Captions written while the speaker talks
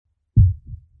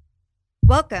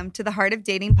Welcome to the Heart of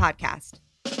Dating podcast.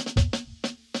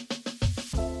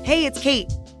 Hey, it's Kate.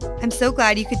 I'm so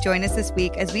glad you could join us this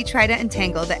week as we try to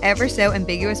untangle the ever so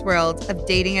ambiguous world of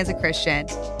dating as a Christian.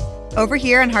 Over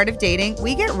here on Heart of Dating,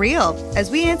 we get real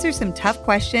as we answer some tough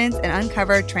questions and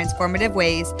uncover transformative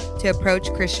ways to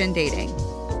approach Christian dating.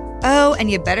 Oh,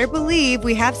 and you better believe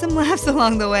we have some laughs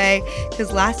along the way,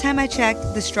 because last time I checked,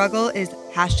 the struggle is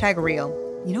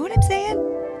 #real. You know what I'm saying?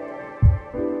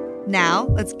 Now,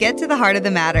 let's get to the heart of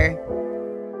the matter.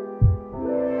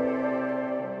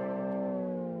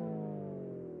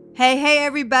 Hey,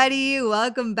 everybody.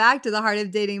 Welcome back to the Heart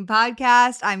of Dating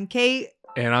podcast. I'm Kate.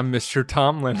 And I'm Mr.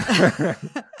 Tomlin.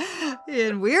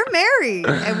 And we're married.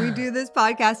 And we do this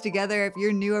podcast together. If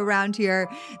you're new around here,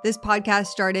 this podcast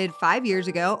started 5 years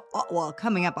ago. Well,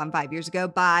 coming up on 5 years ago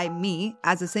by me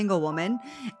as a single woman.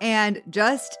 And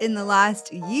just in the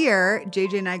last year,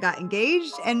 JJ and I got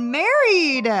engaged and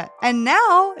married. And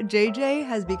now JJ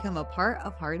has become a part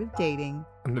of Heart of Dating.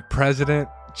 I'm the president,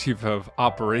 chief of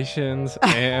operations,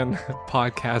 and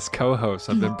podcast co-host.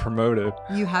 I've been promoted.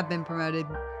 You have been promoted.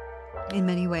 In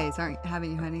many ways,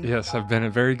 haven't you, honey? Yes, I've been a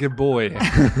very good boy.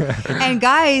 And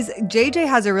guys, JJ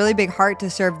has a really big heart to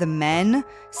serve the men,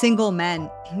 single men,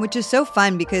 which is so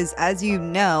fun because, as you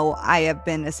know, I have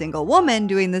been a single woman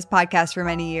doing this podcast for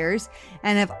many years,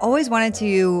 and I've always wanted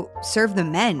to serve the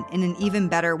men in an even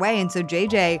better way. And so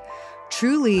JJ,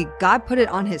 truly, God put it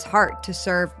on his heart to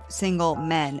serve single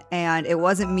men. And it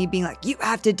wasn't me being like, you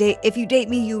have to date. If you date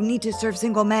me, you need to serve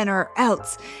single men or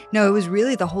else. No, it was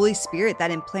really the Holy Spirit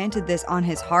that implanted this on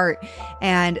his heart.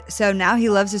 And so now he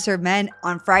loves to serve men.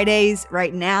 On Fridays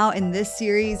right now in this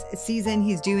season,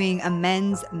 he's doing a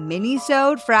men's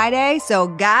mini-sode Friday. So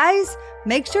guys,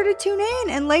 make sure to tune in.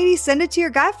 And ladies, send it to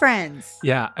your guy friends.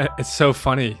 Yeah, it's so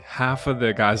funny. Half of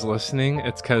the guys listening,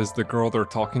 it's because the girl they're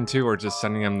talking to are just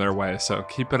sending them their way. So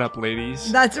keep it up, ladies.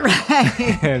 That's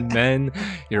right. And men,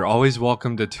 you're always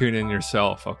welcome to tune in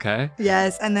yourself, okay?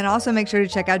 Yes. And then also make sure to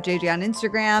check out JJ on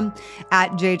Instagram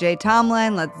at JJ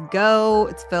Tomlin. Let's go.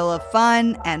 It's full of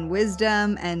fun and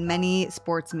wisdom and many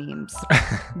sports memes.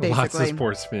 Basically. Lots of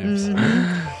sports memes.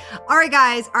 Mm-hmm. All right,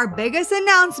 guys. Our biggest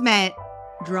announcement.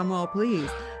 Drum roll,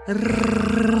 please.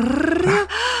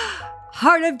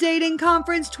 Heart of Dating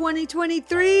Conference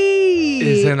 2023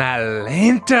 is in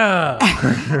Atlanta.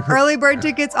 Early bird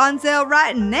tickets on sale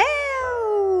right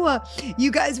now.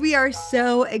 You guys, we are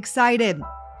so excited.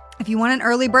 If you want an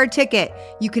early bird ticket,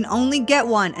 you can only get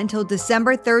one until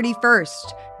December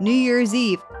 31st, New Year's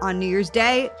Eve. On New Year's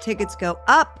Day, tickets go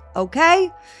up. Okay,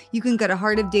 you can go to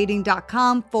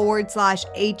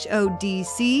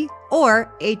heartofdating.com/HODC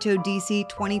or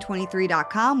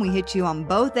HODC2023.com. We hit you on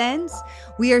both ends.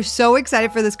 We are so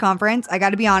excited for this conference. I got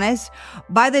to be honest,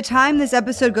 by the time this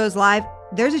episode goes live,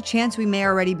 there's a chance we may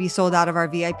already be sold out of our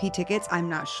VIP tickets. I'm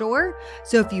not sure.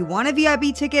 So if you want a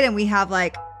VIP ticket and we have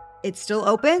it's still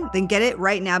open, then get it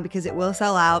right now because it will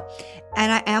sell out.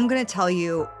 And I am going to tell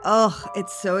you,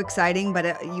 it's so exciting, but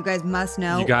you guys must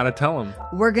know. You got to tell them.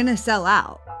 We're going to sell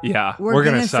out. Yeah, we're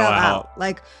going to sell out.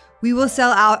 We will sell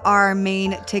out our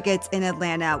main tickets in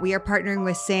Atlanta. We are partnering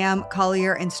with Sam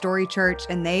Collier and Story Church,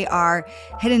 and they are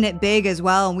hitting it big as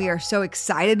well. And we are so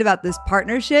excited about this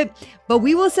partnership. But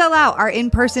we will sell out our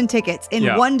in-person tickets. In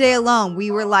one day alone,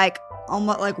 we were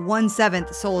almost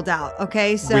 1/7 sold out.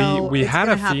 Okay, so we had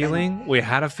a feeling. We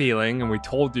had a feeling, and we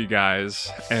told you guys,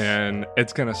 and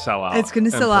it's gonna sell out. It's gonna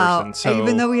sell out. So,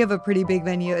 even though we have a pretty big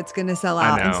venue, it's gonna sell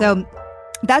out. And so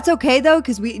that's okay though,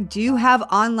 because we do have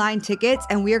online tickets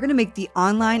and we are going to make the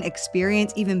online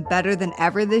experience even better than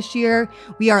ever this year.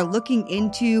 We are looking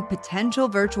into potential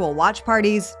virtual watch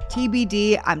parties,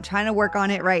 TBD. I'm trying to work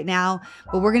on it right now,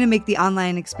 but we're going to make the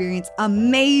online experience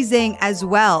amazing as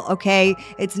well. Okay.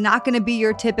 It's not going to be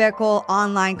your typical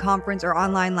online conference or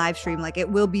online live stream. It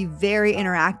will be very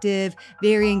interactive,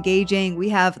 very engaging. We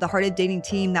have the Heart of Dating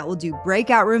team that will do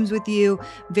breakout rooms with you,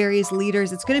 various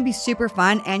leaders. It's going to be super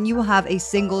fun, and you will have a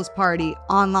singles party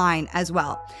online as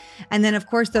well. And then of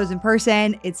course those in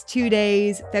person, it's 2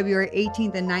 days, February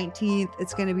 18th and 19th.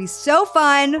 It's going to be so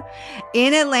fun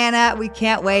in Atlanta. We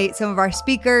can't wait. Some of our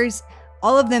speakers,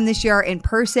 all of them this year are in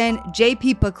person.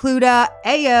 JP Pacluda,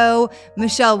 AO,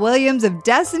 Michelle Williams of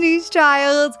Destiny's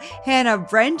Child, Hannah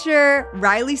Brencher,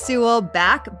 Riley Sewell,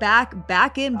 back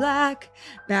in black,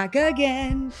 back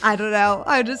again. I don't know.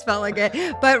 I just felt like it.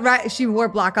 But she wore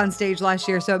black on stage last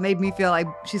year, so it made me feel like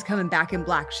she's coming back in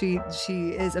black. She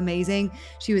is amazing.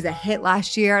 She was a hit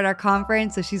last year at our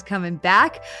conference, so she's coming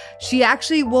back. She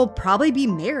actually will probably be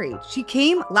married. She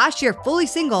came last year fully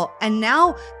single, and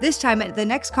now this time at the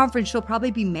next conference, she'll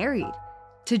probably be married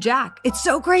to Jack. It's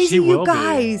so crazy, you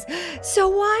guys. So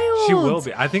wild. She will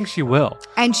be. I think she will.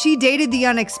 And she dated the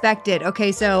unexpected.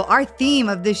 Okay, so our theme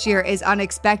of this year is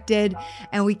unexpected,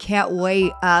 and we can't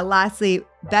wait. Lastly,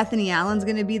 Bethany Allen's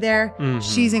going to be there. Mm-hmm.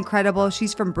 She's incredible.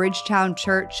 She's from Bridgetown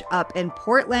Church up in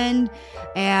Portland.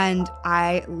 And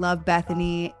I love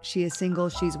Bethany. She is single.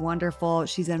 She's wonderful.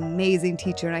 She's an amazing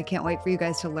teacher. And I can't wait for you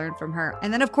guys to learn from her.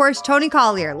 And then, of course, Toni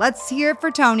Collier. Let's hear it for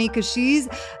Toni because she's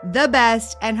the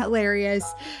best and hilarious.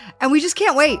 And we just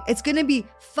can't wait. It's going to be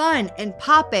fun and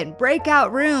poppin',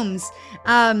 breakout rooms.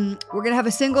 We're going to have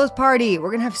a singles party. We're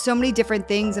going to have so many different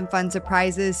things and fun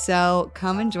surprises. So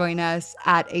come and join us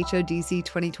at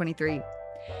HODC 2023.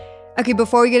 Okay,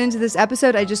 before we get into this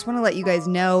episode, I just want to let you guys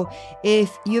know,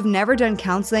 if you've never done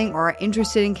counseling or are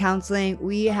interested in counseling,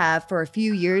 we have for a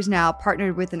few years now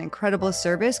partnered with an incredible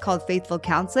service called Faithful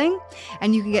Counseling,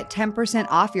 and you can get 10%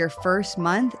 off your first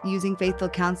month using Faithful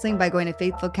Counseling by going to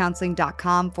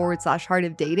faithfulcounseling.com/Heart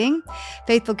of Dating.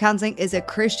 Faithful Counseling is a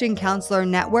Christian counselor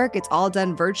network. It's all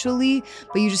done virtually,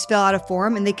 but you just fill out a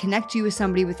form and they connect you with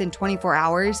somebody within 24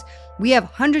 hours. We have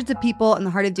hundreds of people in the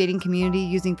Heart of Dating community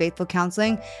using Faithful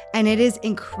Counseling, and it is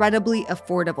incredibly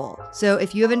affordable. So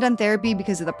if you haven't done therapy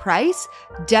because of the price,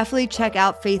 definitely check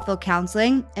out Faithful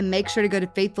Counseling and make sure to go to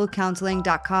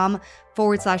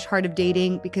faithfulcounseling.com/Heart of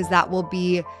Dating because that will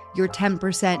be your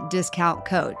 10% discount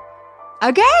code.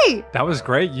 Okay. That was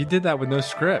great. You did that with no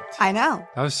script. I know.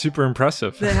 That was super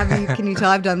impressive. Can you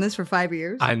tell I've done this for 5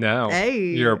 years? I know. Hey.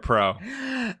 You're a pro.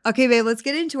 Okay, babe, let's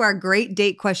get into our great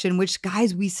date question, which,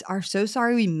 guys, we are so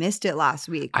sorry we missed it last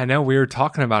week. I know. We were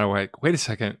talking about it. We're like, wait a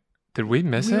second. Did we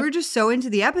miss it? We were just so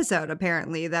into the episode,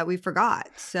 apparently, that we forgot.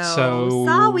 So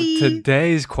sorry.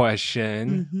 Today's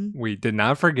question, we did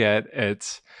not forget.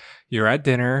 It's, you're at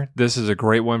dinner. This is a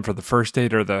great one for the first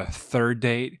date or the third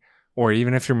date. Or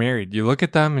even if you're married, you look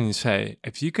at them and you say,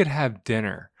 if you could have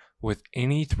dinner with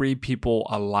any 3 people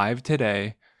alive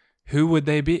today, who would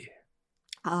they be?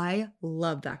 I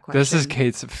love that question. This is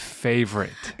Kate's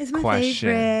favorite It's my question.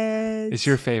 Favorite. It's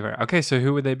your favorite. Okay, so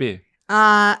who would they be?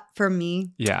 For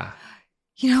me? Yeah.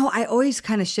 You know, I always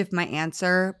kind of shift my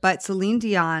answer, but Celine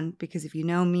Dion, because if you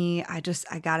know me, I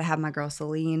got to have my girl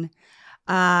Celine.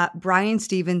 Brian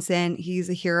Stevenson, he's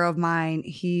a hero of mine.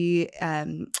 He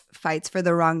fights for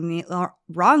the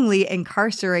wrongly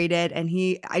incarcerated, and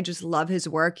I just love his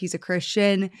work. He's a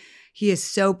Christian. He is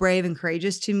so brave and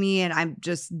courageous to me, and I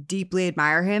just deeply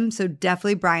admire him. So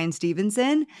definitely Brian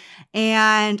Stevenson.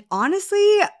 And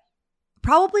honestly,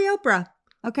 probably Oprah.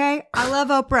 Okay. I love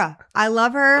Oprah. I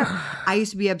love her. I used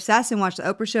to be obsessed and watch the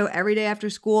Oprah show every day after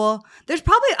school. There's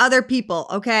probably other people.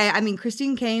 Okay. I mean,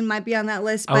 Christine Kane might be on that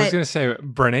list. But I was going to say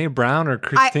Brene Brown or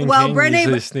Christine Kane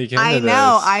usually sneak into this.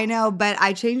 I know, but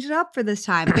I changed it up for this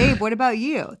time. Babe, what about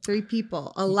you? 3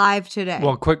 people alive today.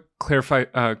 Well, quick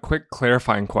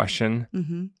clarifying question.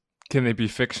 Mm-hmm. Can they be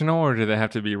fictional or do they have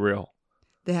to be real?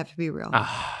 They have to be real.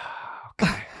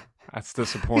 Okay. That's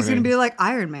disappointing. He's going to be like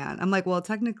Iron Man. I'm like, well,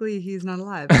 technically he's not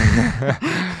alive.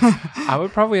 I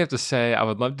would probably have to say I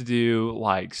would love to do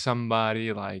like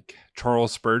somebody like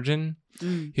Charles Spurgeon.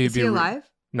 Is he alive?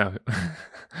 No,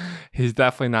 he's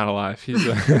definitely not alive. He's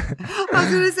I was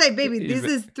going to say, baby, this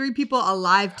is 3 people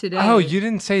alive today. Oh, you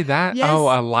didn't say that? Yes. Oh,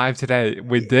 alive today.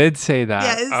 We did say that.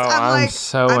 Yes. Oh, I'm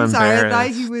so embarrassed. Sorry, I thought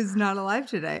he was not alive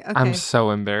today. Okay. I'm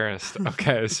so embarrassed.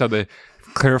 Okay, so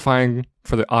clarifying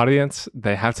for the audience,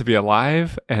 they have to be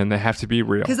alive and they have to be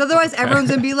real. Because otherwise everyone's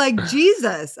going to be like,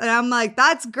 Jesus. And I'm like,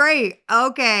 that's great.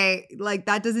 Okay. Like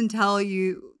that doesn't tell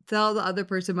the other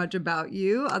person much about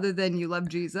you other than you love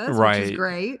Jesus, right. Which is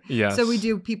great. Yes. So we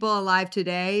do people alive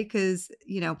today because,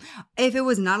 if it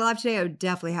was not alive today, I would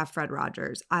definitely have Fred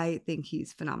Rogers. I think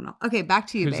he's phenomenal. Okay, back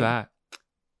to you, Who's babe. that?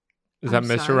 Is that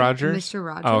Mr. Rogers? Mr.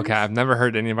 Rogers. Oh, okay, I've never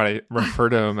heard anybody refer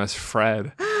to him as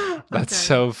Fred. That's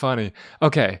so funny.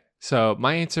 Okay, so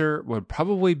my answer would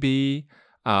probably be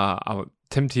Tim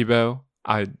Tebow.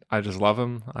 I just love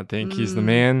him. I think he's the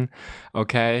man.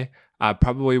 Okay. I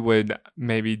probably would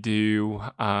maybe do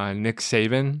Nick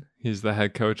Saban. He's the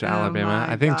head coach at Alabama.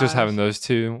 I think just having those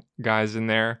 2 guys in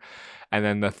there. And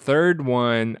then the third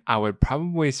one, I would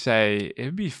probably say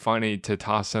it'd be funny to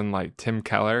toss in like Tim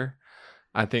Keller.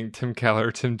 I think Tim Keller,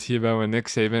 Tim Tebow, and Nick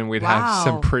Saban, we'd have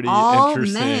some pretty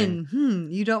interesting. Men.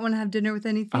 You don't want to have dinner with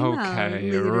any female Okay,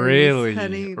 leaders, really?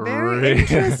 Honey. Very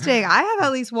interesting. I have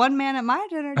at least 1 man at my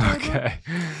dinner table.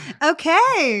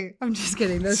 Okay. I'm just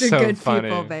kidding. Those are good funny.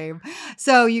 People, babe.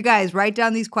 So you guys, write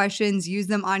down these questions. Use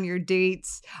them on your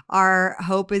dates. Our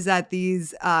hope is that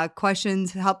these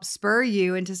questions help spur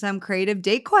you into some creative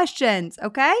date questions.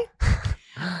 Okay?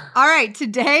 All right.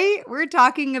 Today, we're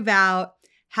talking about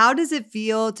How does it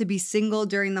feel to be single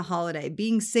during the holiday?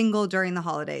 Being single during the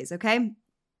holidays, okay?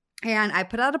 And I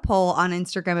put out a poll on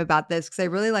Instagram about this because I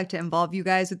really like to involve you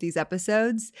guys with these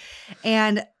episodes.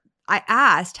 And I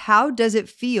asked, how does it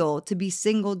feel to be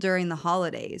single during the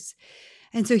holidays?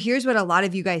 And so here's what a lot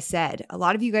of you guys said. A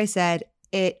lot of you guys said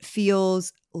it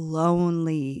feels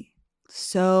lonely,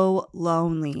 so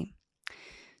lonely.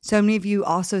 So many of you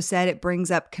also said it brings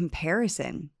up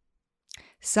comparison,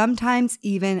 sometimes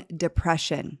even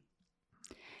depression.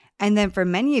 And then for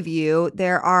many of you,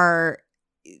 there are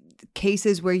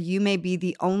cases where you may be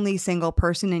the only single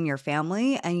person in your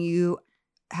family and you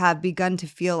have begun to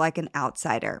feel like an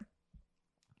outsider.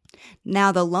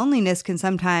 Now, the loneliness can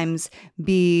sometimes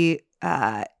be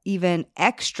even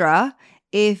extra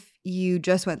if you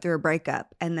just went through a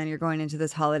breakup and then you're going into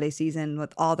this holiday season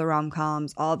with all the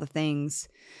rom-coms, all the things.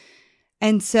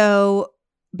 And so,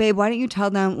 babe, why don't you tell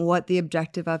them what the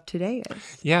objective of today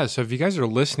is? Yeah, so if you guys are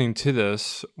listening to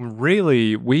this,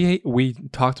 really, we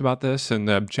talked about this, and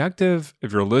the objective,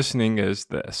 if you're listening, is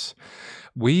this.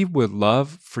 We would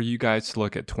love for you guys to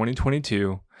look at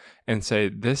 2022 and say,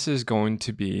 this is going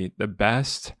to be the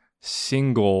best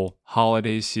single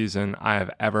holiday season I have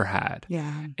ever had.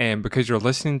 Yeah. And because you're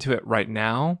listening to it right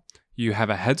now, you have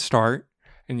a head start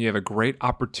and you have a great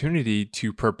opportunity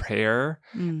to prepare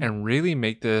and really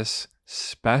make this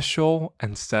special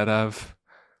instead of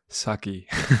sucky.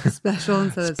 Special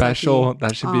instead of special. sucky.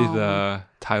 That should be the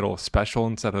title. Special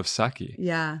instead of sucky.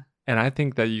 Yeah. And I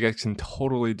think that you guys can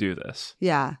totally do this.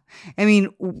 Yeah. I mean,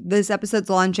 this episode's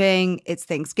launching. It's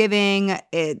Thanksgiving.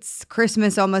 It's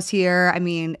Christmas almost here. I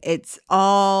mean, it's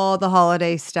all the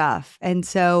holiday stuff. And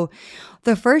so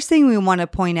the first thing we want to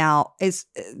point out is,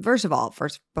 first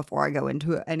before I go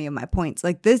into any of my points,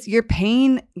 like this, your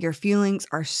pain, your feelings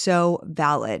are so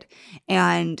valid.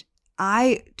 And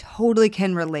I totally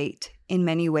can relate in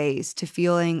many ways to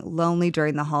feeling lonely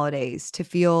during the holidays, to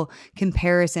feel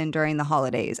comparison during the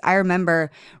holidays. I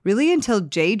remember really until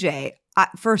JJ,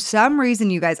 for some reason,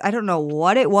 you guys, I don't know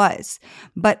what it was,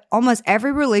 but almost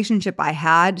every relationship I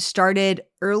had started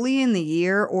early in the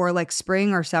year or like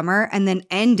spring or summer and then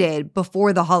ended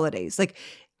before the holidays. Like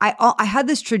I had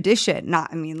this tradition,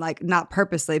 not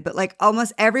purposely, but like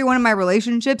almost every one of my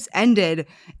relationships ended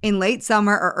in late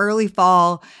summer or early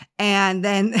fall. And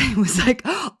then it was like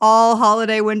all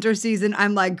holiday winter season.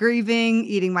 I'm like grieving,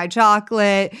 eating my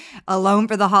chocolate, alone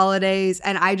for the holidays.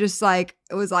 And I just like,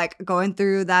 it was like going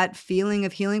through that feeling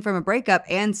of healing from a breakup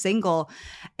and single.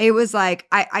 It was like,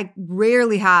 I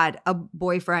rarely had a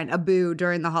boyfriend, a boo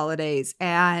during the holidays.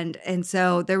 And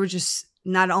so there was just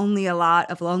not only a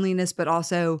lot of loneliness, but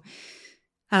also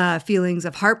feelings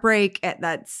of heartbreak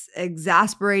that's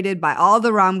exasperated by all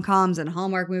the rom-coms and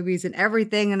Hallmark movies and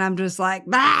everything. And I'm just like,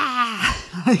 bah!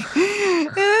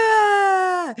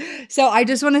 So I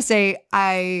just want to say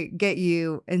I get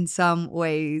you in some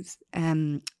ways.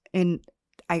 And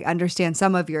I understand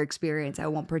some of your experience. I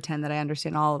won't pretend that I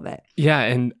understand all of it. Yeah.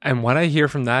 And what I hear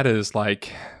from that is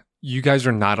like, you guys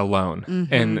are not alone.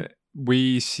 Mm-hmm. And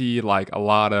we see like a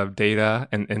lot of data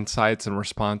and insights and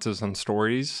responses on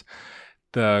stories.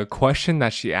 The question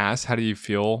that she asked, how do you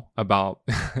feel about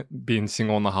being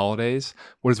single in the holidays,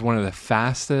 was one of the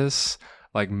fastest,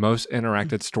 like most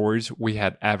interacted stories we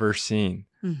had ever seen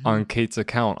on Kate's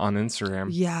account on Instagram.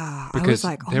 Yeah. Because I was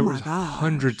like, oh there my was gosh.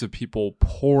 Hundreds of people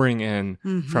pouring in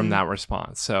from that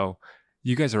response. So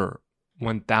you guys are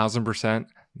 1000%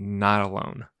 not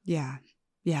alone. Yeah.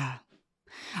 Yeah.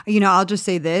 You know, I'll just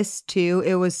say this too.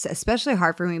 It was especially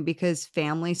hard for me because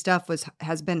family stuff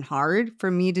has been hard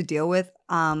for me to deal with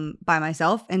by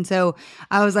myself. And so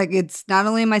I was like, it's not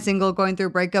only am I single going through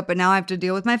a breakup, but now I have to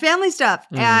deal with my family stuff.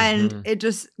 And it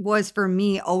just was for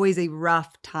me always a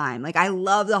rough time. Like I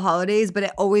love the holidays, but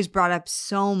it always brought up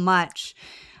so much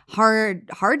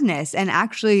hardness. And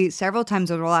actually several times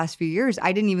over the last few years,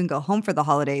 I didn't even go home for the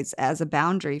holidays as a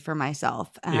boundary for myself.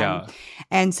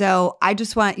 And so I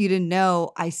just want you to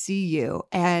know I see you.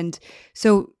 And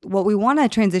so what we want to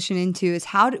transition into is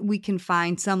how we can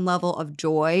find some level of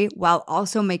joy while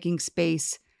also making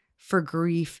space for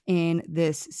grief in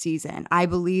this season. I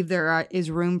believe there is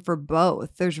room for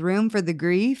both. There's room for the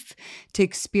grief to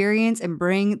experience and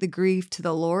bring the grief to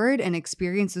the Lord and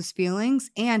experience those feelings.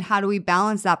 And how do we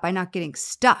balance that by not getting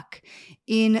stuck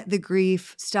in the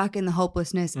grief, stuck in the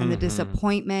hopelessness and the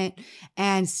disappointment,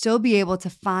 and still be able to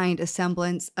find a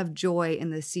semblance of joy in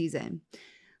this season?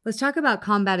 Let's talk about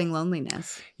combating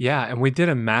loneliness. Yeah, and we did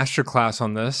a masterclass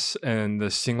on this in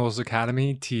the Singles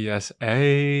Academy, TSA.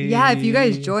 Yeah, if you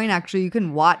guys join, actually, you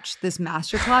can watch this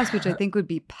masterclass, which I think would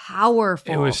be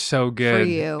powerful. It was so good. For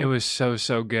you. It was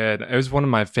so good. It was one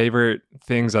of my favorite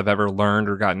things I've ever learned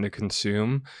or gotten to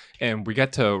consume. And we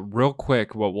got to, real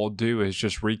quick, what we'll do is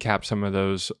just recap some of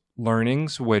those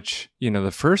learnings, which, the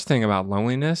first thing about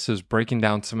loneliness is breaking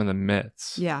down some of the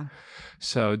myths. Yeah.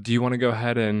 So do you want to go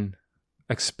ahead and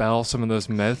expel some of those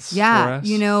myths for us?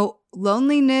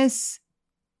 Loneliness,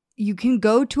 you can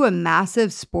go to a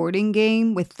massive sporting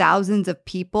game with thousands of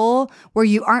people where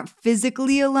you aren't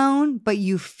physically alone, but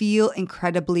you feel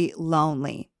incredibly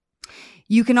lonely.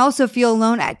 You can also feel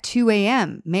alone at 2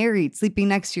 a.m., married, sleeping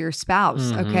next to your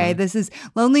spouse. Mm-hmm. Okay.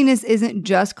 Loneliness isn't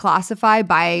just classified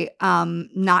by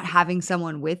not having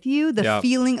someone with you. The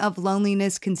feeling of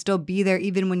loneliness can still be there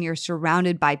even when you're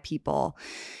surrounded by people.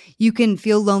 You can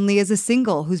feel lonely as a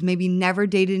single who's maybe never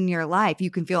dated in your life.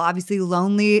 You can feel obviously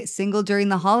lonely single during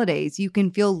the holidays. You can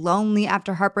feel lonely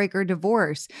after heartbreak or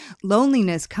divorce.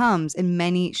 Loneliness comes in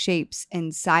many shapes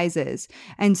and sizes.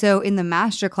 And so in the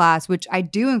masterclass, which I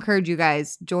do encourage you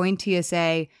guys, join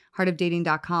TSA,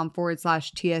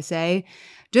 heartofdating.com/TSA,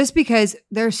 just because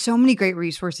there's so many great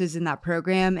resources in that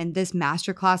program. And this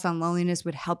masterclass on loneliness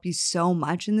would help you so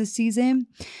much in this season.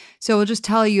 So we'll just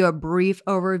tell you a brief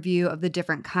overview of the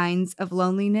different kinds of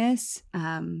loneliness.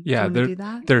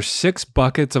 There's 6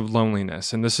 buckets of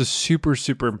loneliness. And this is super,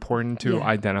 super important to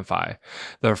identify.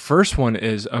 The first one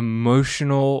is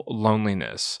emotional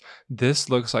loneliness. This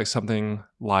looks like something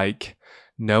like,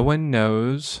 no one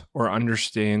knows or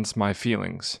understands my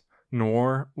feelings,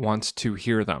 nor wants to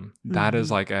hear them. Mm-hmm. That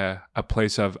is like a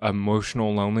place of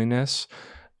emotional loneliness.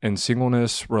 And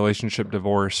singleness, relationship,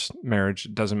 divorce, marriage,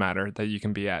 doesn't matter, that you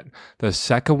can be at. The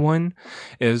second one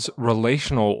is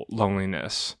relational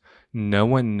loneliness. No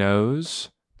one knows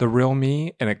the real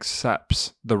me and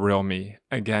accepts the real me.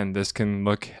 Again, this can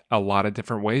look a lot of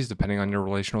different ways depending on your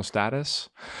relational status.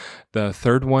 The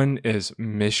third one is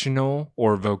missional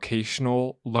or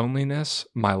vocational loneliness.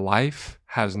 My life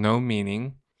has no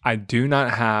meaning. I do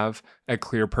not have a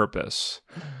clear purpose.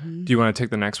 Mm-hmm. Do you want to take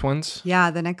the next ones?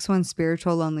 Yeah, the next one's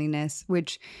spiritual loneliness,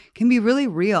 which can be really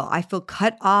real. I feel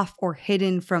cut off or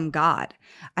hidden from God.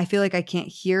 I feel like I can't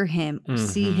hear him or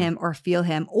see him or feel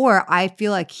him, or I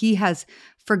feel like he has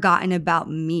forgotten about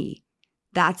me.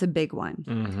 That's a big one.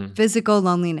 Mm-hmm. Physical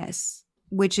loneliness,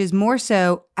 which is more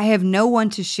so, I have no one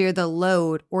to share the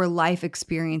load or life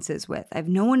experiences with. I have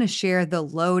no one to share the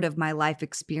load of my life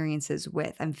experiences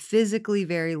with. I'm physically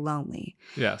very lonely.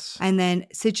 Yes. And then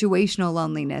situational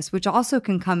loneliness, which also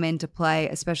can come into play,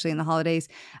 especially in the holidays.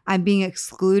 I'm being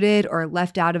excluded or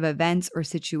left out of events or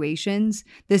situations.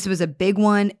 This was a big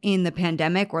one in the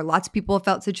pandemic where lots of people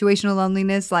felt situational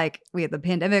loneliness. Like we had the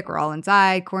pandemic, we're all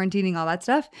inside, quarantining, all that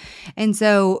stuff. And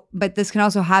so, but this can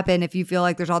also happen if you feel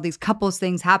like there's all these couples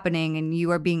things happening and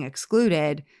you are being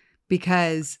excluded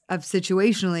because of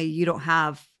situationally you don't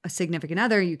have a significant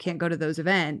other. You can't go to those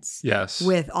events. Yes.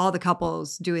 With all the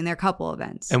couples doing their couple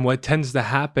events. And what tends to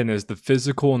happen is the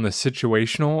physical and the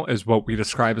situational is what we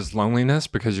describe as loneliness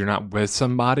because you're not with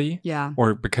somebody. Yeah.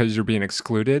 Or because you're being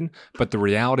excluded. But the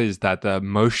reality is that the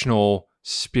emotional,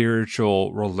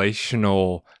 spiritual,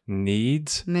 relational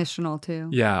needs, missional too.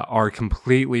 Yeah, are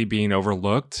completely being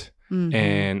overlooked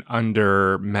and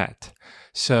under met.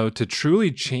 So to truly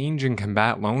change and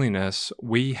combat loneliness,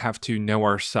 we have to know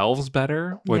ourselves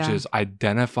better, which is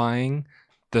identifying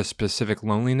the specific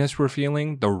loneliness we're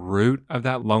feeling, the root of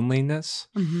that loneliness.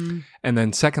 Mm-hmm. And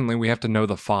then secondly, we have to know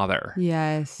the Father.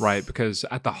 Yes. Right? Because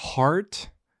at the heart,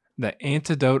 the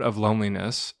antidote of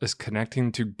loneliness is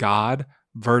connecting to God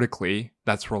vertically,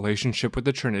 that's relationship with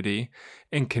the Trinity,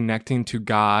 and connecting to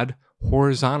God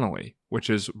horizontally, which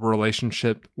is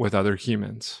relationship with other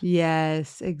humans.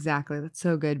 Yes, exactly. That's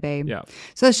so good, babe. Yeah.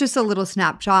 So it's just a little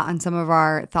snapshot on some of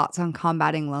our thoughts on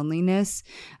combating loneliness.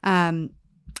 And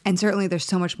certainly there's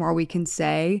so much more we can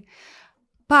say,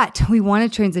 but we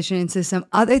want to transition into some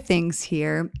other things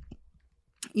here.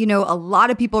 You know, a lot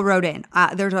of people wrote in.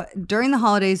 During the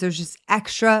holidays, there's just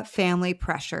extra family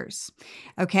pressures.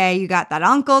 Okay, you got that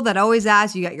uncle that always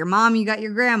asks. You got your mom. You got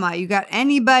your grandma. You got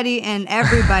anybody and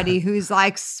everybody who's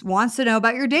like wants to know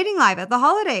about your dating life at the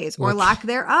holidays or lack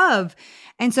thereof.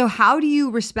 And so, how do you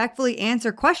respectfully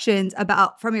answer questions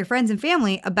from your friends and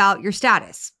family about your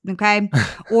status? Okay,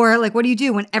 or like, what do you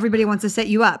do when everybody wants to set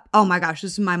you up? Oh my gosh,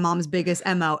 this is my mom's biggest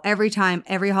MO. Every time,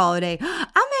 every holiday,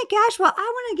 I'll my gosh, well, I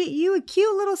want to get you a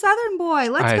cute little Southern boy.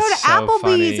 Let's go to so Applebee's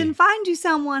funny. And find you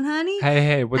someone, honey.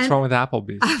 Hey, what's wrong with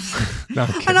Applebee's? No,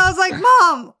 and I was like,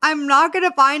 Mom, I'm not going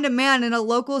to find a man in a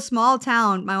local small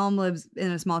town. My mom lives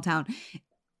in a small town.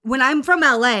 When I'm from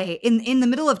LA in the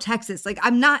middle of Texas, like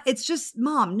I'm not, it's just,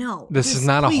 Mom, no. This is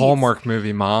not a Hallmark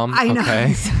movie, Mom. I know.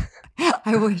 Okay.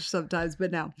 I wish sometimes,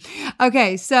 but no.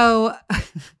 Okay, so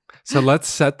let's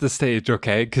set the stage,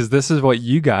 okay? Because this is what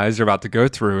you guys are about to go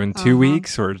through in 2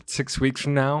 weeks or 6 weeks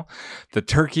from now. The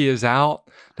turkey is out.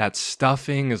 That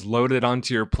stuffing is loaded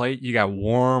onto your plate. You got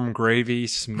warm gravy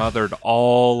smothered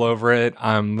all over it.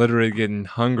 I'm literally getting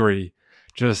hungry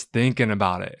just thinking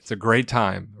about it. It's a great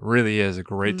time. It really is a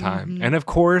great time. And of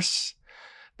course,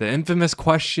 the infamous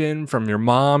question from your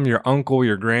mom, your uncle,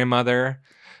 your grandmother.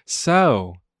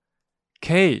 So,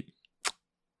 Kate,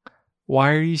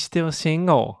 why are you still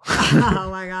single? Oh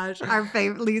my gosh. Our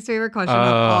least favorite question of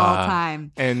all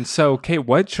time. And so, Kate,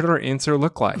 what should our answer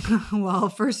look like? Well,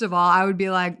 first of all, I would be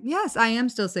like, yes, I am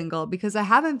still single because I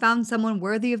haven't found someone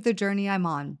worthy of the journey I'm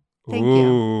on. Thank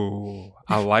you.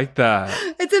 I like that.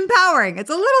 It's empowering.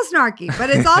 It's a little snarky, but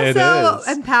it's also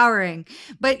empowering.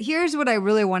 But here's what I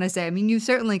really want to say. I mean, you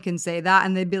certainly can say that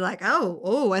and they'd be like,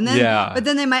 oh, and then, but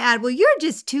then they might add, well, you're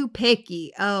just too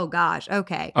picky. Oh gosh.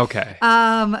 Okay.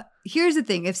 Here's the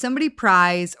thing. If somebody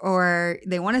pries or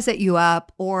they want to set you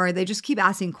up or they just keep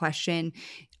asking question,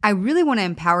 I really want to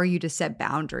empower you to set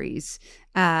boundaries.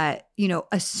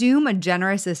 Assume a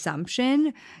generous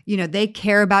assumption. They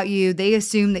care about you. They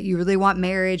assume that you really want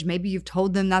marriage. Maybe you've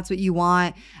told them that's what you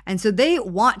want. And so they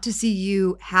want to see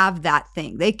you have that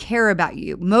thing. They care about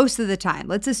you most of the time.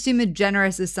 Let's assume a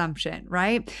generous assumption,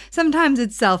 right? Sometimes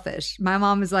it's selfish. My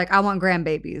mom is like, I want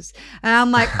grandbabies. And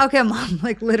I'm like, okay, Mom,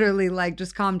 like literally like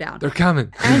just calm down. They're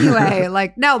coming. Anyway,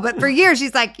 like, no, but for years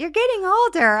she's like, you're getting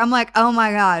older. I'm like, oh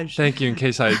my gosh. Thank you. In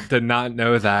case I did not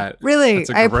know that. Really,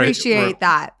 I appreciate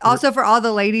that. Also for all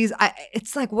the ladies,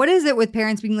 it's like, what is it with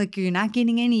parents being like, you're not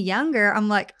getting any younger? I'm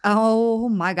like, oh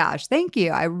my gosh, thank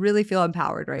you. I really feel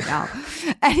empowered right now.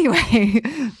 Anyway,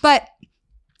 but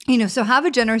so have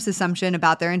a generous assumption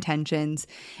about their intentions.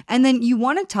 And then you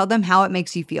want to tell them how it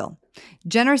makes you feel.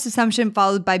 Generous assumption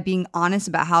followed by being honest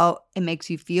about how it makes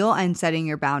you feel and setting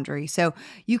your boundary. So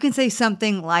you can say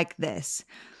something like this.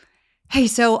 Hey,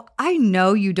 so I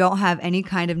know you don't have any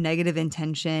kind of negative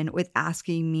intention with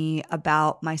asking me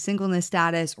about my singleness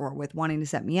status or with wanting to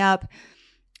set me up.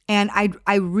 And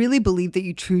I really believe that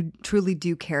you truly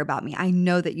do care about me. I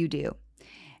know that you do.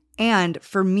 And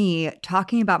for me,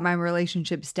 talking about my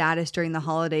relationship status during the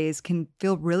holidays can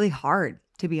feel really hard,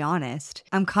 to be honest.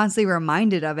 I'm constantly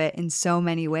reminded of it in so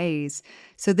many ways.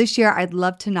 So this year, I'd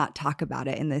love to not talk about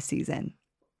it in this season.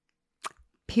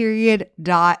 Period.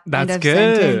 Dot. That's end of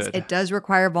good. Sentence. It does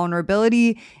require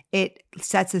vulnerability. It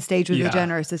sets the stage with a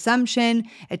generous assumption.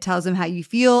 It tells them how you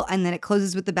feel, and then it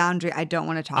closes with the boundary. I don't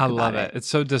want to talk about it. I love it. It's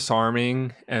so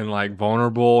disarming and like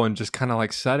vulnerable, and just kind of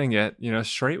like setting it,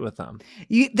 straight with them.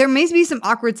 There may be some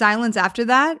awkward silence after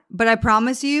that, but I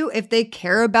promise you, if they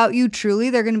care about you truly,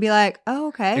 they're going to be like, "Oh,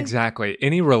 okay." Exactly.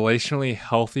 Any relationally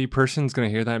healthy person's going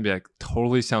to hear that and be like,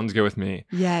 "Totally sounds good with me."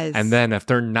 Yes. And then if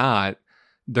they're not,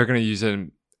 they're going to use it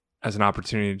as an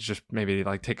opportunity to just maybe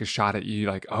like take a shot at you,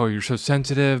 like, oh, you're so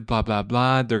sensitive, blah, blah,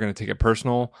 blah. They're going to take it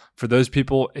personal. For those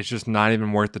people, it's just not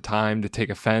even worth the time to take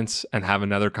offense and have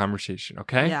another conversation.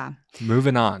 Okay. Yeah.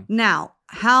 Moving on. Now,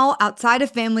 how outside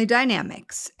of family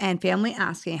dynamics and family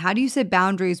asking, how do you set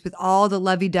boundaries with all the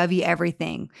lovey-dovey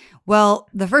everything? Well,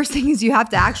 the first thing is you have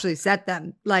to actually set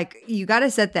them. Like you got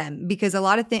to set them because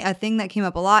a thing that came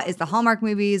up a lot is the Hallmark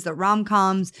movies, the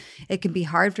rom-coms. It can be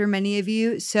hard for many of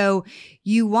you. So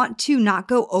you want to not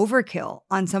go overkill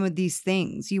on some of these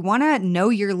things. You want to know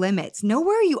your limits, know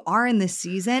where you are in this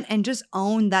season and just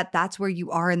own that that's where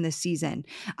you are in this season.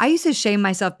 I used to shame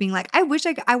myself being like, I wish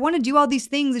I want to do all these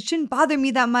things. It shouldn't bother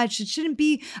me that much. It shouldn't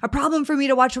be a problem for me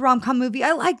to watch a rom-com movie.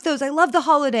 I like those. I love The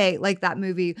Holiday, like that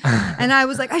movie. And I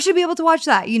was like, I should be able to watch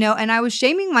that, and I was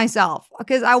shaming myself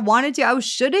because I wanted to. I was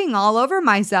shitting all over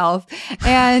myself.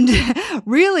 And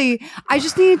really, I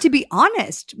just needed to be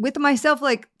honest with myself.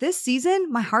 Like this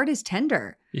season, my heart is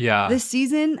tender. Yeah. This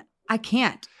season, I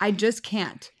can't. I just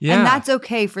can't. Yeah. And that's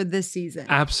okay for this season.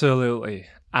 Absolutely.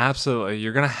 Absolutely.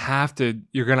 You're going to have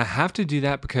to do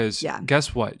that because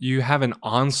guess what? You have an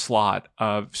onslaught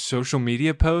of social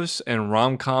media posts and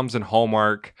rom-coms and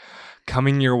Hallmark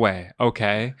coming your way.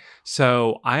 Okay.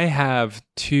 So I have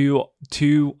two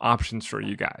options for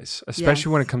you guys,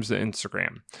 especially when it comes to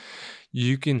Instagram.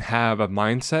 You can have a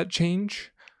mindset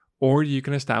change or you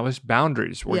can establish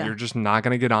boundaries where you're just not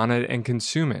going to get on it and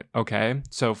consume it. Okay.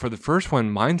 So for the first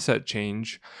one, mindset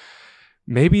change,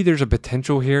 Maybe there's a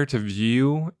potential here to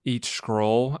view each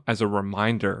scroll as a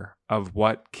reminder of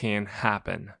what can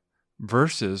happen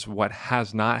versus what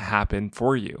has not happened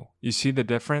for you. You see the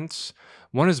difference?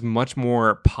 One is much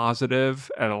more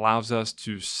positive. It allows us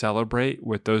to celebrate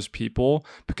with those people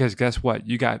because guess what?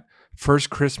 You got first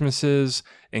Christmases,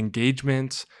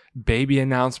 engagements, baby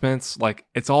announcements, like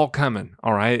it's all coming.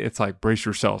 All right. It's like brace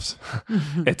yourselves.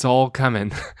 It's all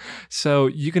coming. So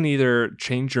you can either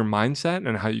change your mindset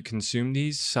and how you consume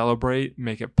these, celebrate,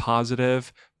 make it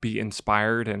positive, be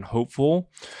inspired and hopeful.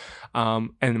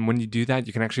 And when you do that,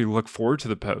 you can actually look forward to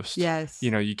the post. Yes.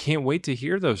 You can't wait to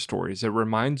hear those stories. It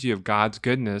reminds you of God's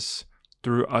goodness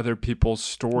through other people's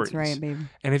stories. That's right, babe.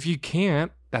 And if you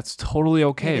can't, that's totally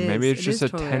okay. Maybe it's just a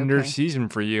totally tender season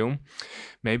for you.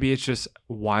 Maybe it's just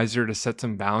wiser to set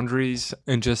some boundaries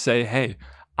and just say, hey,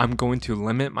 I'm going to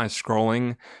limit my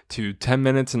scrolling to 10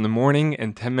 minutes in the morning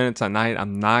and 10 minutes at night.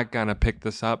 I'm not going to pick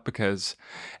this up because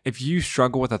if you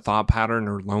struggle with a thought pattern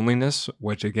or loneliness,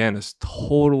 which again is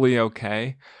totally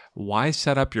okay, why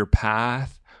set up your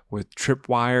path with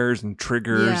tripwires and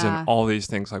triggers and all these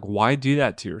things? Like, why do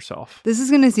that to yourself? This is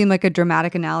going to seem like a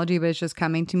dramatic analogy, but it's just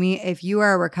coming to me. If you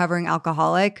are a recovering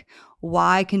alcoholic,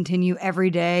 why continue every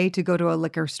day to go to a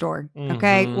liquor store?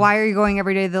 Okay. Mm-hmm. Why are you going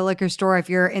every day to the liquor store if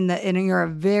you're in you're a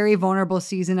very vulnerable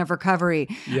season of recovery?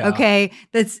 Yeah. Okay.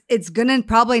 It's going to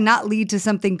probably not lead to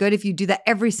something good if you do that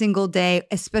every single day,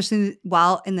 especially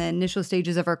while in the initial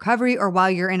stages of recovery or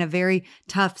while you're in a very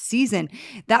tough season.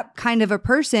 That kind of a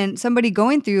person, somebody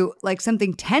going through like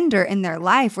something tender in their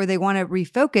life where they want to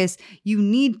refocus, you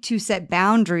need to set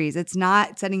boundaries. It's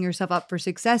not setting yourself up for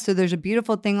success. So there's a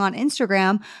beautiful thing on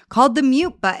Instagram called the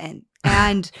mute button,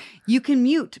 and you can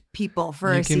mute people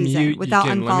for a season without unfollowing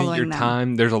them. You can limit your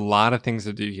time. There's a lot of things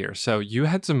to do here. So you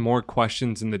had some more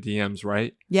questions in the DMs,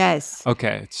 right? Yes.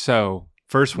 Okay. So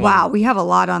first one. Wow, we have a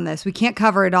lot on this. We can't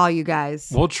cover it all, you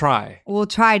guys. We'll try. We'll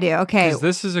try to. Okay. Because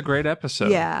this is a great episode.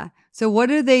 Yeah. So what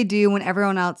do they do when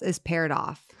everyone else is paired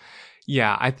off?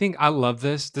 Yeah, I think I love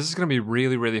this. This is going to be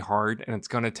really, really hard, and it's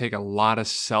going to take a lot of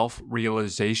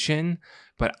self-realization.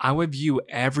 But I would view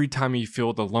every time you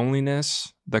feel the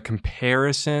loneliness, the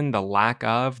comparison, the lack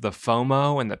of, the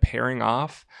FOMO, and the pairing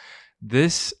off,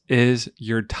 this is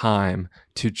your time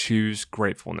to choose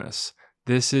gratefulness.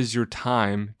 This is your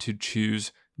time to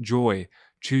choose joy,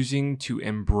 choosing to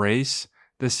embrace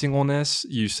the singleness.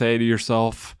 You say to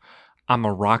yourself, I'm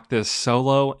going to rock this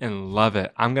solo and love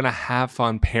it. I'm going to have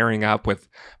fun pairing up with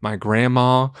my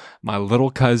grandma, my little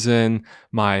cousin,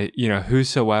 my,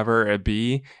 whosoever it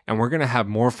be. And we're going to have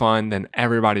more fun than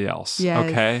everybody else. Yes.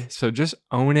 Okay. So just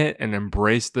own it and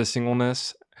embrace the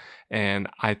singleness. And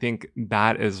I think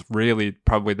that is really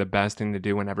probably the best thing to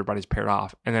do when everybody's paired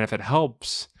off. And then if it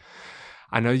helps,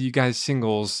 I know you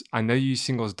singles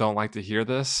don't like to hear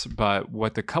this, but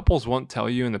what the couples won't tell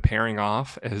you in the pairing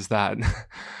off is that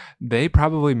they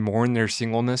probably mourn their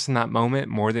singleness in that moment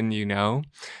more than you know.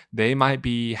 They might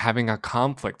be having a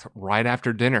conflict right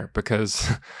after dinner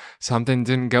because something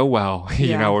didn't go well,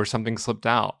 or something slipped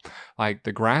out. Like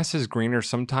the grass is greener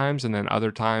sometimes, and then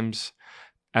other times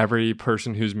every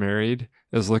person who's married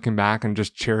is looking back and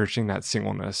just cherishing that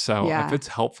singleness. So if it's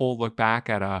helpful, look back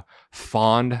at a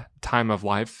fond time of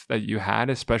life that you had,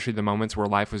 especially the moments where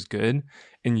life was good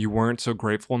and you weren't so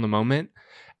grateful in the moment.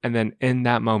 And then in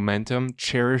that momentum,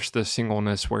 cherish the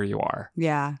singleness where you are.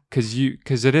 Yeah.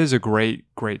 Because it is a great,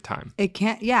 great time. It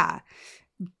can't, yeah.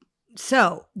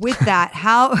 So with that,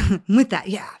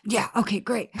 okay,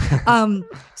 great.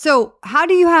 So how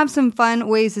do you have some fun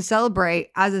ways to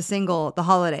celebrate as a single the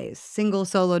holidays, single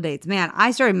solo dates? Man,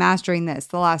 I started mastering this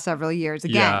the last several years.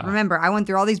 Again, remember, I went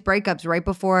through all these breakups right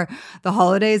before the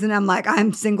holidays, and I'm like,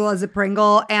 I'm single as a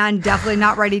Pringle and definitely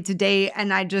not ready to date.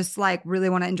 And I just like really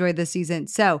want to enjoy this season.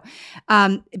 So,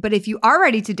 but if you are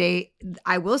ready to date,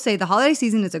 I will say the holiday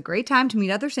season is a great time to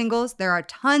meet other singles. There are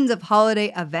tons of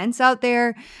holiday events out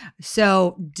there.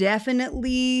 So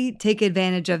definitely take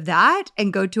advantage of that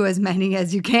and go to as many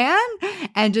as you can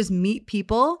and just meet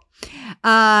people.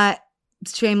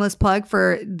 Shameless plug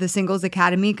for the Singles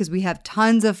Academy, because we have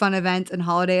tons of fun events and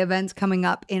holiday events coming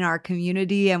up in our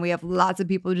community, and we have lots of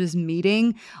people just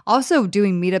meeting. Also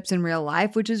doing meetups in real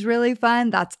life, which is really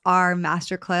fun. That's our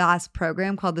masterclass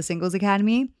program called the Singles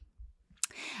Academy.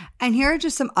 And here are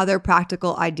just some other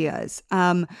practical ideas.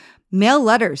 Mail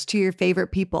letters to your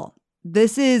favorite people.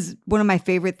 This is one of my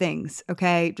favorite things,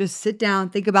 okay? Just sit down,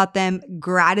 think about them,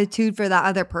 gratitude for that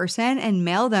other person, and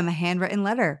mail them a handwritten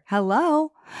letter.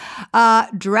 Hello.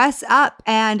 Dress up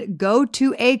and go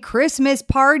to a Christmas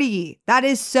party. That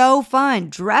is so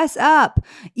fun. Dress up.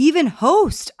 Even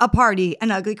host a party, an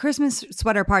ugly Christmas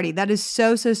sweater party. That is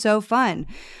so, so, so fun.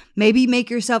 Maybe make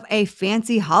yourself a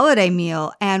fancy holiday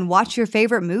meal and watch your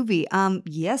favorite movie.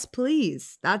 Yes,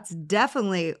 please. That's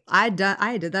definitely, I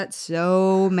did that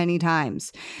so many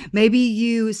times. Maybe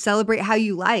you celebrate how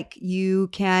you like. You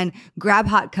can grab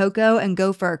hot cocoa and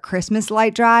go for a Christmas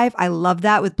light drive. I love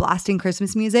that with blasting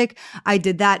Christmas music. I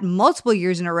did that multiple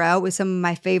years in a row with some of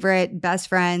my favorite best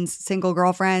friends, single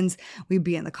girlfriends. We'd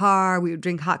be in the car. We would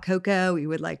drink hot cocoa. We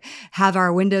would like have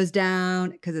our windows down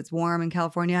because it's warm in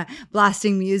California,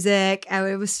 blasting music. And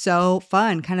it was so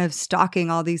fun kind of stalking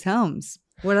all these homes.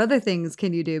 What other things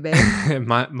can you do, babe?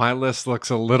 My list looks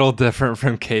a little different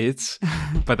from Kate's,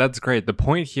 but that's great. The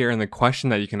point here and the question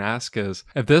that you can ask is,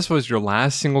 if this was your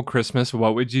last single Christmas,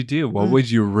 what would you do? What would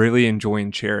you really enjoy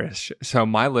and cherish? So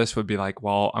my list would be like,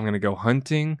 well, I'm going to go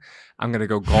hunting. I'm going to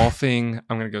go golfing.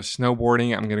 I'm going to go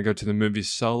snowboarding. I'm going to go to the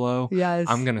movies solo. Yes.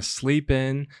 I'm going to sleep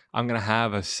in. I'm going to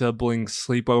have a sibling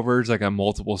sleepovers. I got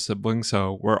multiple siblings,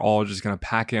 so we're all just going to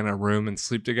pack in a room and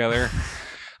sleep together.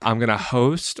 I'm going to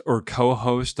host or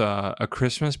co-host a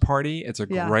Christmas party. It's a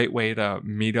great way to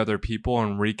meet other people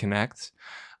and reconnect.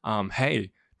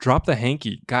 Hey, drop the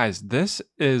hanky. Guys, this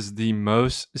is the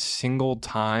most single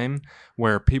time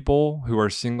where people who are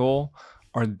single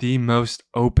are the most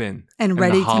open and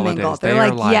ready to mingle.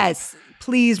 They're like, yes,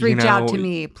 please reach out to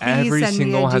me. Please every send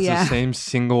single me a DM. has the same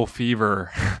single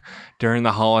fever during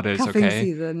the holidays. Cuffing okay,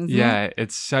 season, yeah,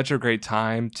 it's such a great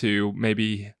time to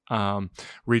maybe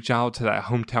reach out to that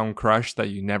hometown crush that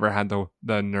you never had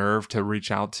the nerve to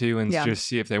reach out to and just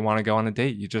see if they want to go on a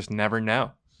date. You just never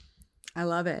know. I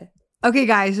love it. Okay,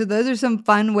 guys, so those are some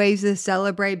fun ways to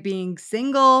celebrate being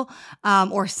single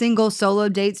or single solo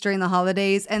dates during the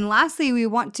holidays. And lastly, we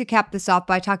want to cap this off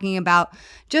by talking about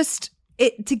just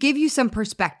it to give you some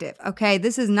perspective. Okay,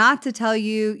 this is not to tell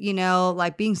you,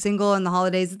 like being single in the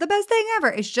holidays is the best thing ever.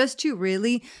 It's just to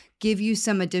really give you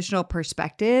some additional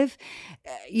perspective.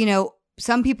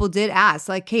 Some people did ask,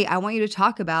 like, Kate, I want you to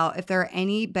talk about if there are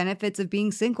any benefits of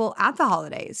being single at the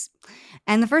holidays.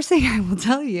 And the first thing I will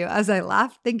tell you as I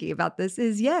laugh thinking about this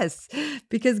is yes,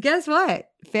 because guess what?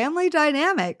 Family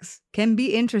dynamics can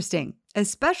be interesting,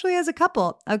 especially as a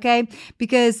couple, okay?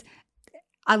 Because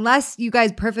unless you guys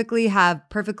have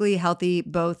perfectly healthy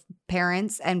both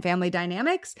parents and family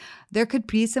dynamics, there could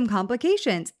be some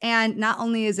complications. And not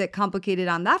only is it complicated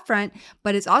on that front,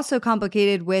 but it's also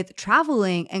complicated with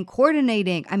traveling and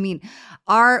coordinating. I mean,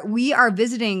 we are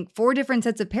visiting 4 different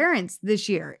sets of parents this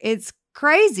year. It's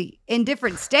crazy in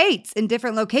different states, in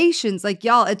different locations. Like,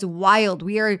 y'all, it's wild.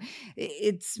 We're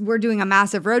doing a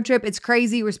massive road trip. It's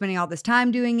crazy. We're spending all this time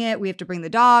doing it. We have to bring the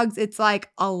dogs. It's like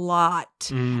a lot.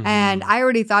 Mm-hmm. And I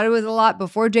already thought it was a lot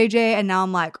before JJ. And now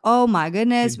I'm like, oh my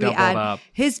goodness. We add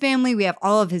his family. We have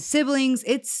all of his siblings.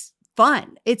 It's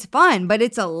fun. It's fun, but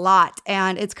it's a lot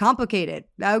and it's complicated.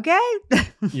 Okay.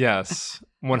 Yes,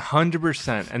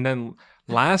 100%. And then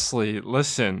lastly,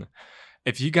 listen,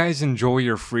 if you guys enjoy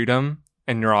your freedom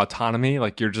and your autonomy,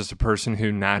 like you're just a person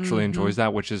who naturally enjoys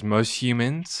that, which is most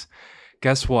humans,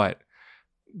 guess what?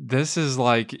 This is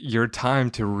like your time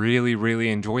to really,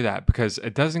 really enjoy that because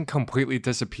it doesn't completely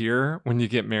disappear when you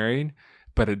get married,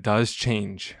 but it does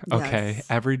change. Okay. Yes.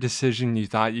 Every decision you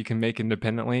thought you can make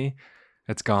independently,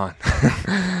 it's gone.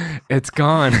 It's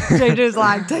gone. JJ's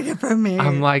like, take it from me.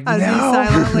 I'm like, As no. he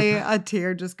silently, a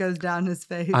tear just goes down his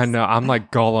face. I know. I'm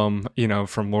like Gollum,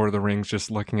 from Lord of the Rings,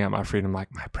 just looking at my freedom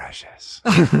like, my precious.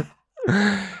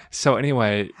 So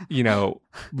anyway,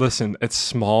 listen, it's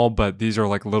small, but these are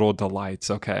like little delights,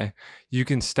 okay? You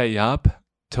can stay up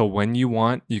till when you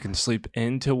want. You can sleep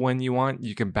in till when you want.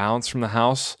 You can bounce from the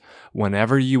house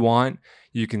whenever you want.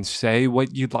 You can say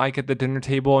what you'd like at the dinner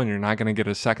table and you're not going to get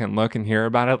a second look and hear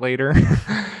about it later.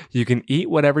 You can eat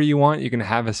whatever you want. You can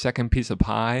have a second piece of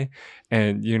pie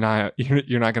and you're not going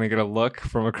to get a look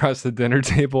from across the dinner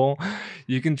table.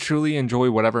 You can truly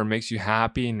enjoy whatever makes you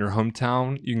happy in your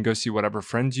hometown. You can go see whatever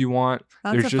friends you want.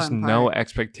 There's just no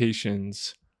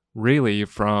expectations really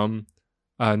from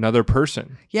another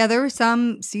person. Yeah, there were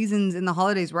some seasons in the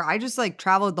holidays where I just like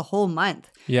traveled the whole month.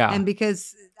 Yeah. And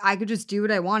because I could just do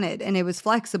what I wanted and it was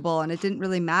flexible and it didn't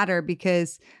really matter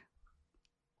because...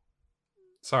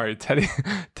 Sorry, Teddy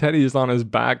is on his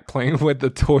back playing with the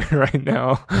toy right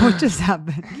now. What just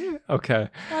happened? Okay.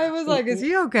 I was like, is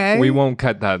he okay? We won't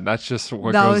cut that. That's just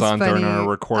what goes on during our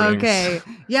recordings. Okay.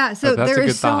 Yeah. So there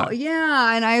is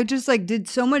yeah. And I just like did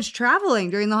so much traveling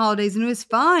during the holidays and it was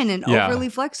fun and overly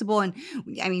flexible. And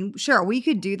I mean, sure, we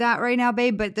could do that right now,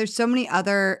 babe, but there's so many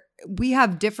we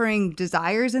have differing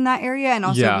desires in that area. And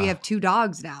also we have 2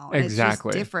 dogs now. And exactly.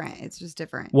 It's just different. It's just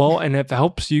different. Well, and if it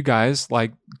helps you guys,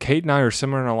 like Kate and I are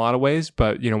similar in a lot of ways,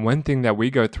 but one thing that we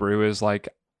go through is like,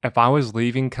 if I was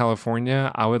leaving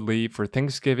California, I would leave for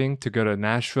Thanksgiving to go to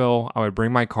Nashville. I would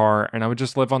bring my car and I would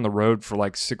just live on the road for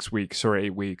like 6 weeks or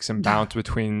 8 weeks and bounce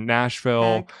between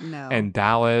Nashville and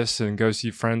Dallas and go see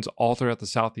friends all throughout the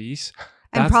Southeast.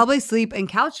 And probably sleep and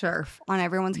couch surf on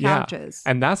everyone's couches.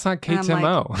 And that's not Kate's MO.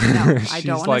 Like, no, I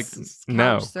don't want to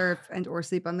couch surf or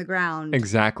sleep on the ground.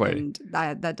 Exactly. And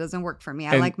that doesn't work for me.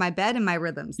 I like my bed and my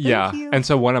rhythms. Thank you. And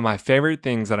so one of my favorite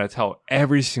things that I tell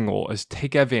every single is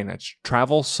take advantage.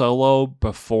 Travel solo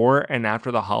before and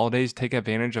after the holidays. Take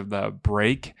advantage of the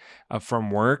break from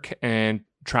work and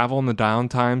travel in the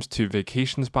downtimes to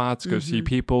vacation spots. Go see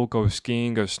people. Go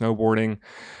skiing. Go snowboarding.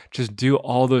 Just do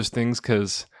all those things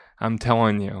because I'm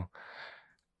telling you,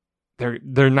 they're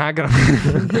not gonna.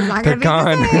 They're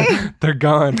gone. They're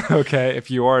gone. Okay, if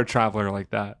you are a traveler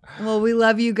like that. Well, we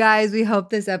love you guys. We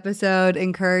hope this episode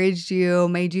encouraged you,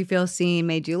 made you feel seen,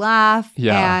 made you laugh,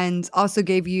 and also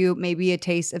gave you maybe a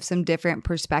taste of some different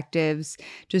perspectives.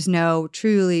 Just know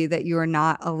truly that you are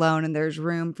not alone, and there's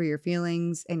room for your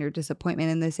feelings and your disappointment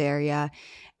in this area.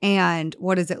 And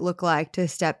what does it look like to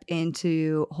step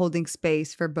into holding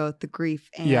space for both the grief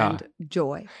and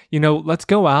joy? Let's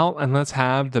go out and let's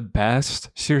have the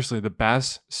best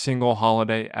single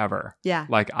holiday ever. Yeah.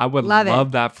 Like I would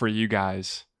love that for you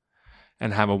guys.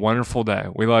 And have a wonderful day.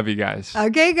 We love you guys.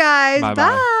 Okay, guys. Bye-bye.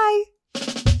 Bye.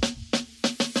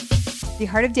 The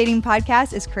Heart of Dating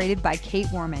podcast is created by Kate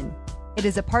Warman. It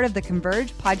is a part of the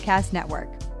Converge Podcast Network.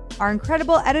 Our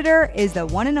incredible editor is the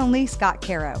one and only Scott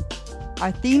Caro.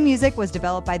 Our theme music was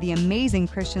developed by the amazing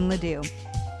Christian Ledoux.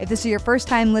 If this is your first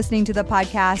time listening to the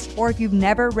podcast, or if you've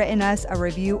never written us a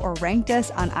review or ranked us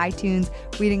on iTunes,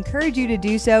 we'd encourage you to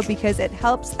do so because it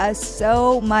helps us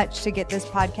so much to get this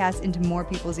podcast into more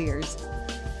people's ears.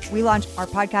 We launch our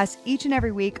podcast each and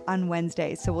every week on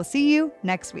Wednesdays, so we'll see you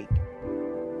next week.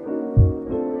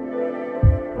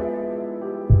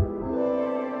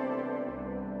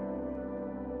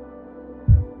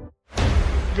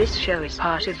 This show is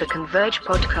part of the Converge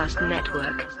Podcast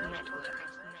Network.